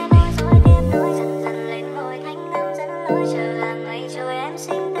thế bối rối tiếp nối dần dần lên ngôi thanh ngâm dẫn lối chờ hàng ngày trôi em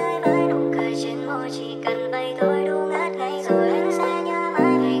xinh tươi với nụ cười trên môi. Chỉ cần vậy thôi đủ ngất ngây rồi anh sẽ nhớ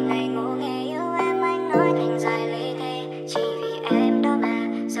mãi về ngày ngủ nghe yêu em. Anh nói thành dài lê thê chỉ vì em đó mà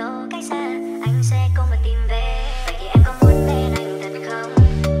dẫu cách xa anh sẽ không mà tìm về. Vậy thì em có muốn bên anh thật không?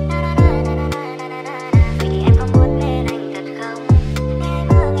 Na na na na na na na na na. Vậy thì em có muốn bên anh thật không? Nghe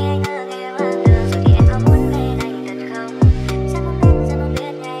mơ nghe ngơ nghe hoang đường. Rồi thì em có muốn bên anh thật không? Sao mà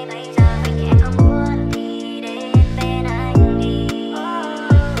biết ngay bây giờ. Vậy thì em có muốn đi đến bên anh đi.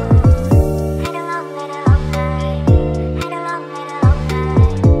 Hãy đừng lòng này, hãy đừng lòng này, hãy đừng lòng này, hãy đừng lòng này,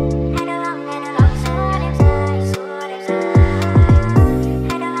 hãy đừng lòng này, hãy đừng lòng suốt đêm dài, suốt đêm dài.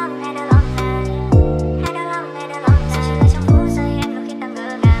 Hãy đừng lòng này, hãy đừng lòng này, hãy đừng lòng này, hãy đừng lòng này. Sao chỉ là trong phút giây em đôi khi ta ngỡ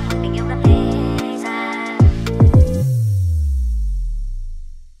ngàng hoặc tình yêu gặp thế gian.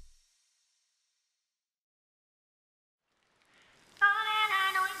 Có lẽ là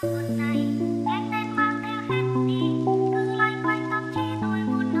nỗi buồn này anh nên mang theo hết đi. Cứ loanh quanh tâm trí tôi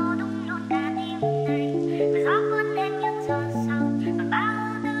muốn nổ tung luôn cả tim này. Và gió cuốn đến những giọt sầu và bao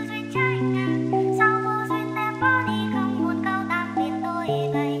ưu tư duyên trái ngang. Sao vô duyên em bỏ đi không một câu tạm biệt tôi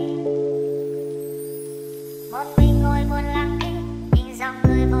vậy. Một mình ngồi buồn lặng thinh, nhìn dòng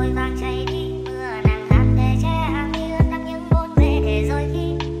người vội vàng chạy đi. Mưa nắng hát để che hàng mi ướt đẫm những vốn về để rồi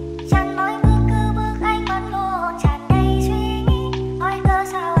khi chẳng nói bước cứ bước anh vẫn vô hồn tràn đầy suy nghĩ. Hỏi cớ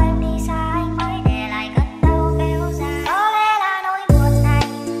sao em đi xa anh mới để lại cơn đau kéo dài. Có lẽ là nỗi buồn này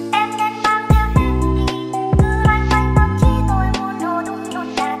em nên mang theo hết đi. Cứ loanh quanh tâm trí tôi muốn nổ tung luôn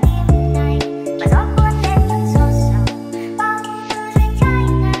cả tim này. Và gió cuốn đến những giọt sầu bao ưu tư duyên trái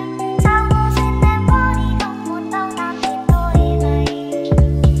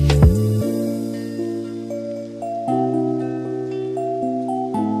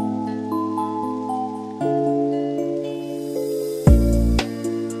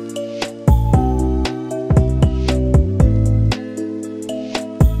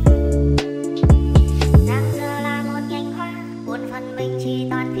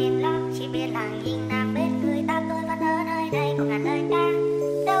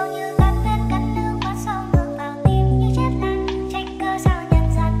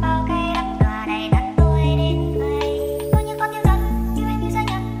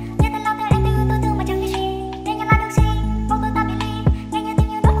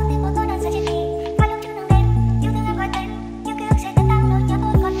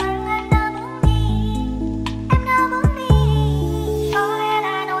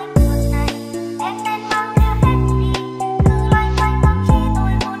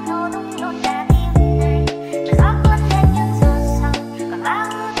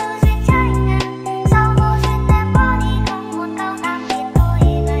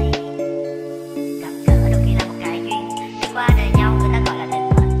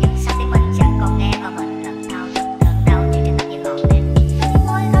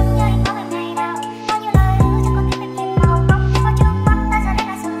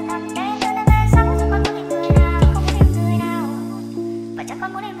chắc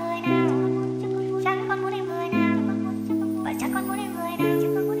con muốn em người nào, chắc con muốn em người nào, và chắc con muốn em người nào, chắc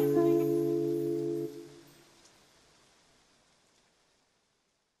con muốn em người nào.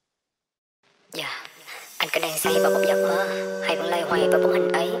 Dạ, anh cứ đang say vào một giấc mơ, hay vẫn lay hoay với bóng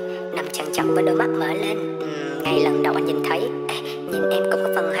hình ấy, nằm chằn chọc với đôi mắt mở lên. Ngay lần đầu anh nhìn thấy, nhìn em cũng có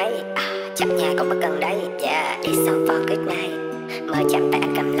phần hay. Chẳng nhà cũng ở gần đây, yeah, it's so far good night. Mơ chạm tay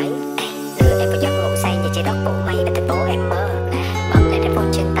anh cầm lấy, đưa em vào giấc ngủ say như trái đất phủ mây ở thành phố em mơ. Bật lên cái phone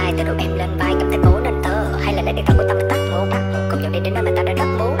trên tay, từ đầu em lên vai cầm thành phố nên thơ, hay là lấy điện thoại của tâm mình tắt ngủ, cùng nhau đi đến nơi mà ta đã rất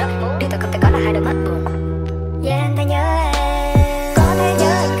muốn. Điều tôi không thể có là hai đôi mắt buồn. Yeah, anh ta nhớ em, có thể nhớ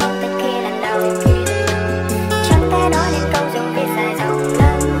anh không từ khi lần đầu, chẳng thể nói nên câu dù viết dài dòng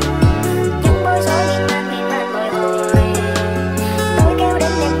lắm, những bối rối miên man bồi hồi. Tôi kêu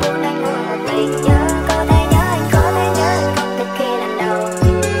đến đêm buồn anh ngồi một mình nhớ, có thể nhớ anh không từ khi lần đầu,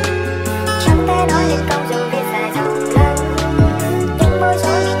 chẳng thể nói nên câu dù viết dài dòng lắm, những bối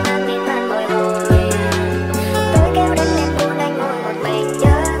rối miên man bồi hồi. Tôi kêu đến đêm buồn anh ngồi một mình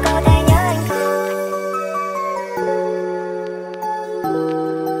nhớ, có thể nhớ anh không.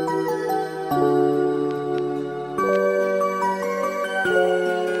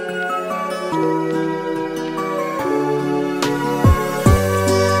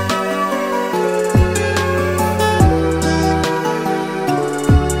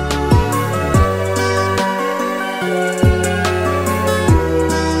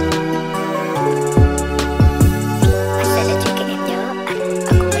 Anh sẽ là chuyện khi em nhớ anh,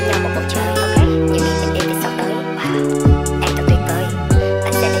 ở cùng với nhau một bầu trời, okay? Những ngày tình yêu thì sắp tới, wow, em thật tuyệt vời.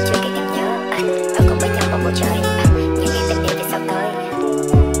 Anh sẽ là chuyện khi em nhớ anh, ở cùng với nhau một bầu trời, những ngày tình yêu thì sắp tới,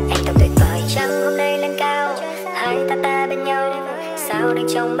 em thật tuyệt vời. Trăng hôm nay lên cao, hai ta bên nhau, sao đang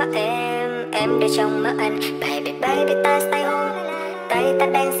trong mắt em đưa trong mắt anh. Baby baby ta say hôn, tay ta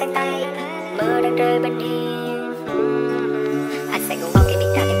đang sang tay, mưa đang rơi bên hiên. Anh sẽ ngủ ngon khi biết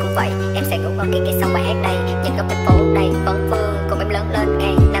rằng em cũng vậy, em sẽ ngủ ngon khi nghe xong bài hát này. Những góc thành phố đầy vấn vương, cùng em lớn lên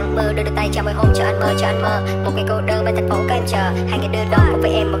ngày nắng mưa, đưa đôi tay cho mỗi hôm cho anh mơ. Một ngày cô đơn bên thành phố có em chờ, hai ngày đưa đón cùng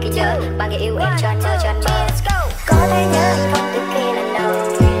với em một khi nhớ, ba ngày yêu em cho anh mơ. Có thể nhớ anh không từ khi lần đầu,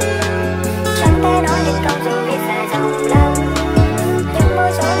 chẳng thể nói nên câu dù viết dài dòng lắm, những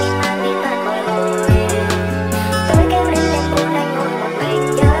bối rối miên man bồi hồi. Tôi kêu đến đêm buồn anh ngồi một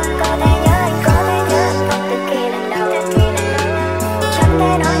mình nhớ, có thể nhớ anh không từ khi lần đầu, chẳng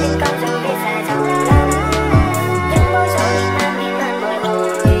thể nói nên câu dù viết dài dòng lắm, những bối rối miên man bồi hồi.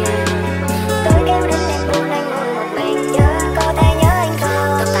 Tôi kêu đến đêm buồn anh ngồi một mình nhớ, có thể nhớ anh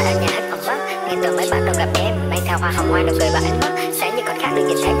không. Tóc tai ở nhà hát phòng mất, nghe từ mấy bạn đâu gặp em, mang theo hoa hồng hoa nụ cười và ánh mắt sáng như con khác được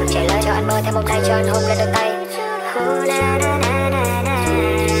nhìn thấy mặt trời lên. Cho anh mơ thêm một tay, cho anh hôn lên đôi tay.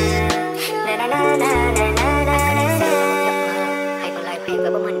 Hay vẫn lay hoay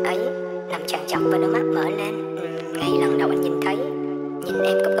với bóng hình ấy, nằm chằn chọc với đôi mắt mở lên. Ngay lần đầu anh nhìn thấy, nhìn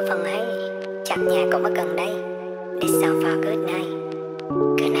em cũng có phần hay. Chẳng nhà cũng ở gần đây, it's so far good night.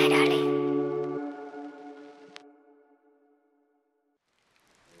 Good night darling.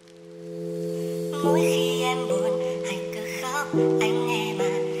 Mỗi khi em buồn hay cứ khóc, anh nghe mà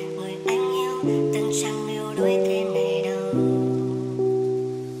người anh yêu từng chẳng yêu đuối thế này đâu.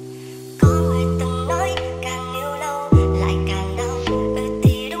 Có người từng nói càng yêu lâu lại càng đau,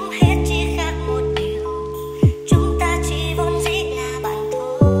 thì đúng hết chỉ khác một điều, chúng ta chỉ vốn dĩ là bạn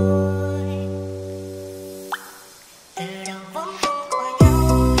thôi. Từ đầu vốn không của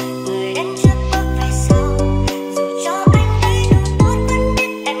nhau,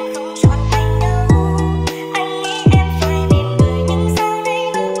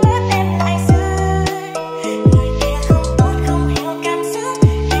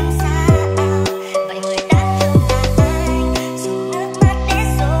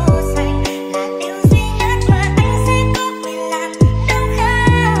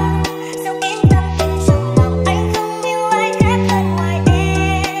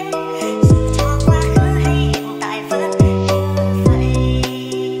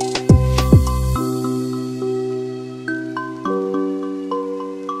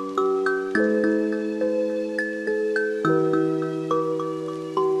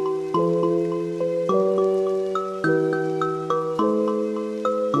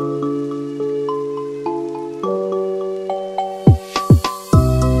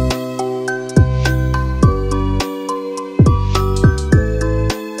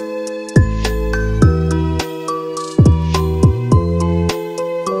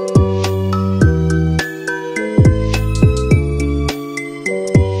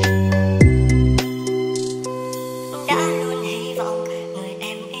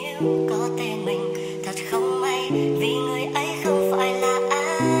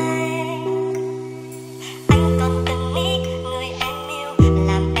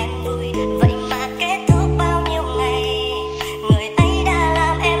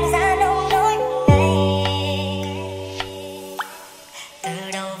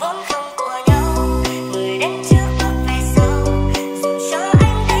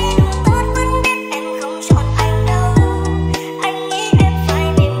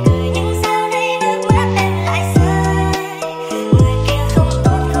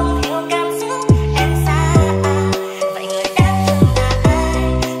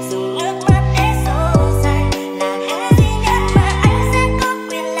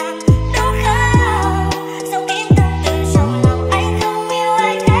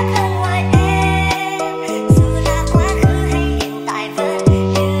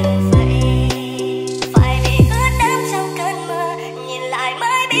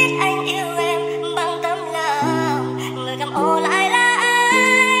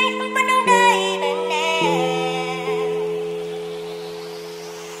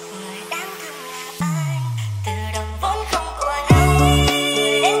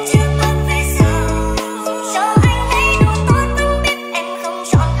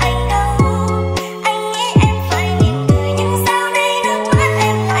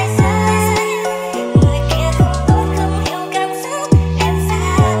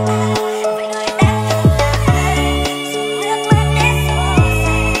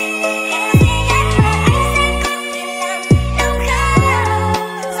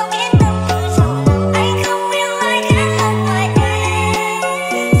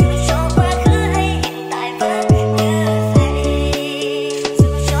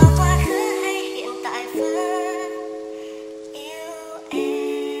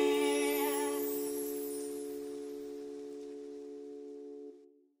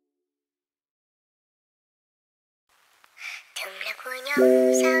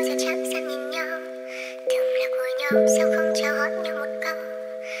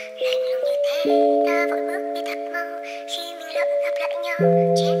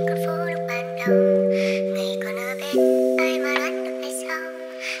 trên con phố lúc ban đầu. Ngày còn ở bên ai mà đoán được tại sao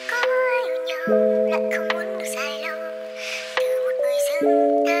có ai yêu nhau lại không muốn được dài lâu. Từ một người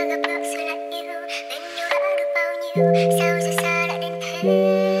dưng ta gặp gỡ rồi lại yêu, bên nhau đã được bao nhiêu, sao giờ xa lại đến thế.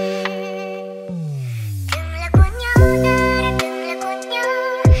 Từng là của nhau, ta đã từng là của nhau,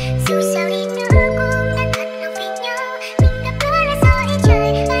 dù sao đi nữa cũng đã thật lòng vì nhau. Mình gặp gỡ là do ý trời,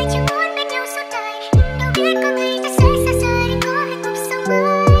 ai chẳng muốn bên nhau suốt đời, nhưng đâu biết có ngày ta sẽ xa rời để có hạnh phúc sống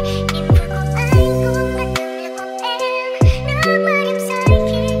mới. Niềm vui của anh cũng đã từng là của em, nước mắt em rơi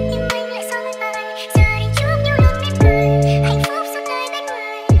khi tim anh lại soi bài. Giờ đi chúc nhau luôn mỉm cười, hạnh phúc suốt đời bên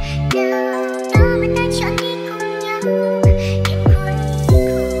người. Nào đó mà ta chọn đi cùng nhau đến cuối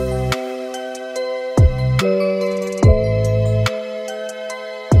cùng.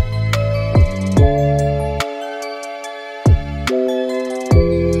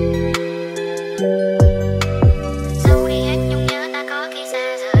 Dẫu đi hết nhung nhớ ta có khi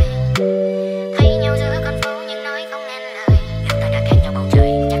xa rời, thấy nhau giữa con phố nhưng nói không nên lời. Nếu ta đã khác nhau bầu trời,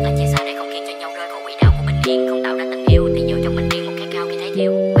 chắc là chia xa để không khiến cho nhau rơi khỏi quỹ đạo của bình yên. Không tạo ra tình yêu thì giữ trong bình yên một khát khao khi thấy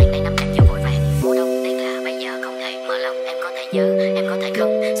thiếu. Bàn tay nắm chặt chưa vội vàng, phố đông tiếc là bây giờ không thể mở lòng. Em có thể nhớ, em có thể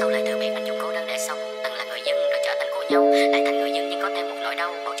không, sau lời từ biệt anh dùng cố gắng để sống. Từng là người dân rồi trở thành của nhau, lại thành người dân nhưng có thêm một nỗi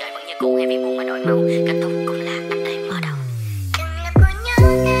đau. Bầu trời vẫn như cũ hay vì buồn mà đổi màu, kết thúc cũng là anh để mở đầu. Từng là của nhau,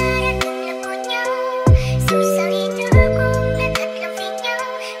 ta đã từng là của nhau, dù sao đi nữa cũng đã thật lòng vì nhau.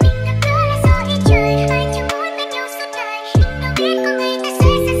 Mình gặp gỡ là do ý trời, ai chẳng muốn bên nhau suốt đời, nhưng đâu biết có ngày ta sẽ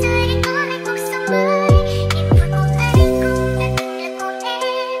xa rời để có hạnh phúc sống mới. Niềm vui của anh cũng đã từng là của em,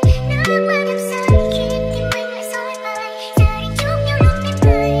 nước mắt em rơi khi tim anh lại soi bài. Giờ đi chúc nhau luôn mỉm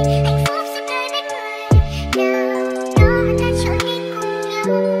cười, hạnh phúc suốt đời bên người. Nào đó mà ta chọn đi cùng nhau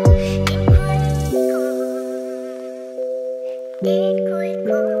đến cuối cùng. Đến cuối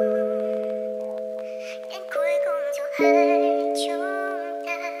cùng, đến cuối cùng dù hai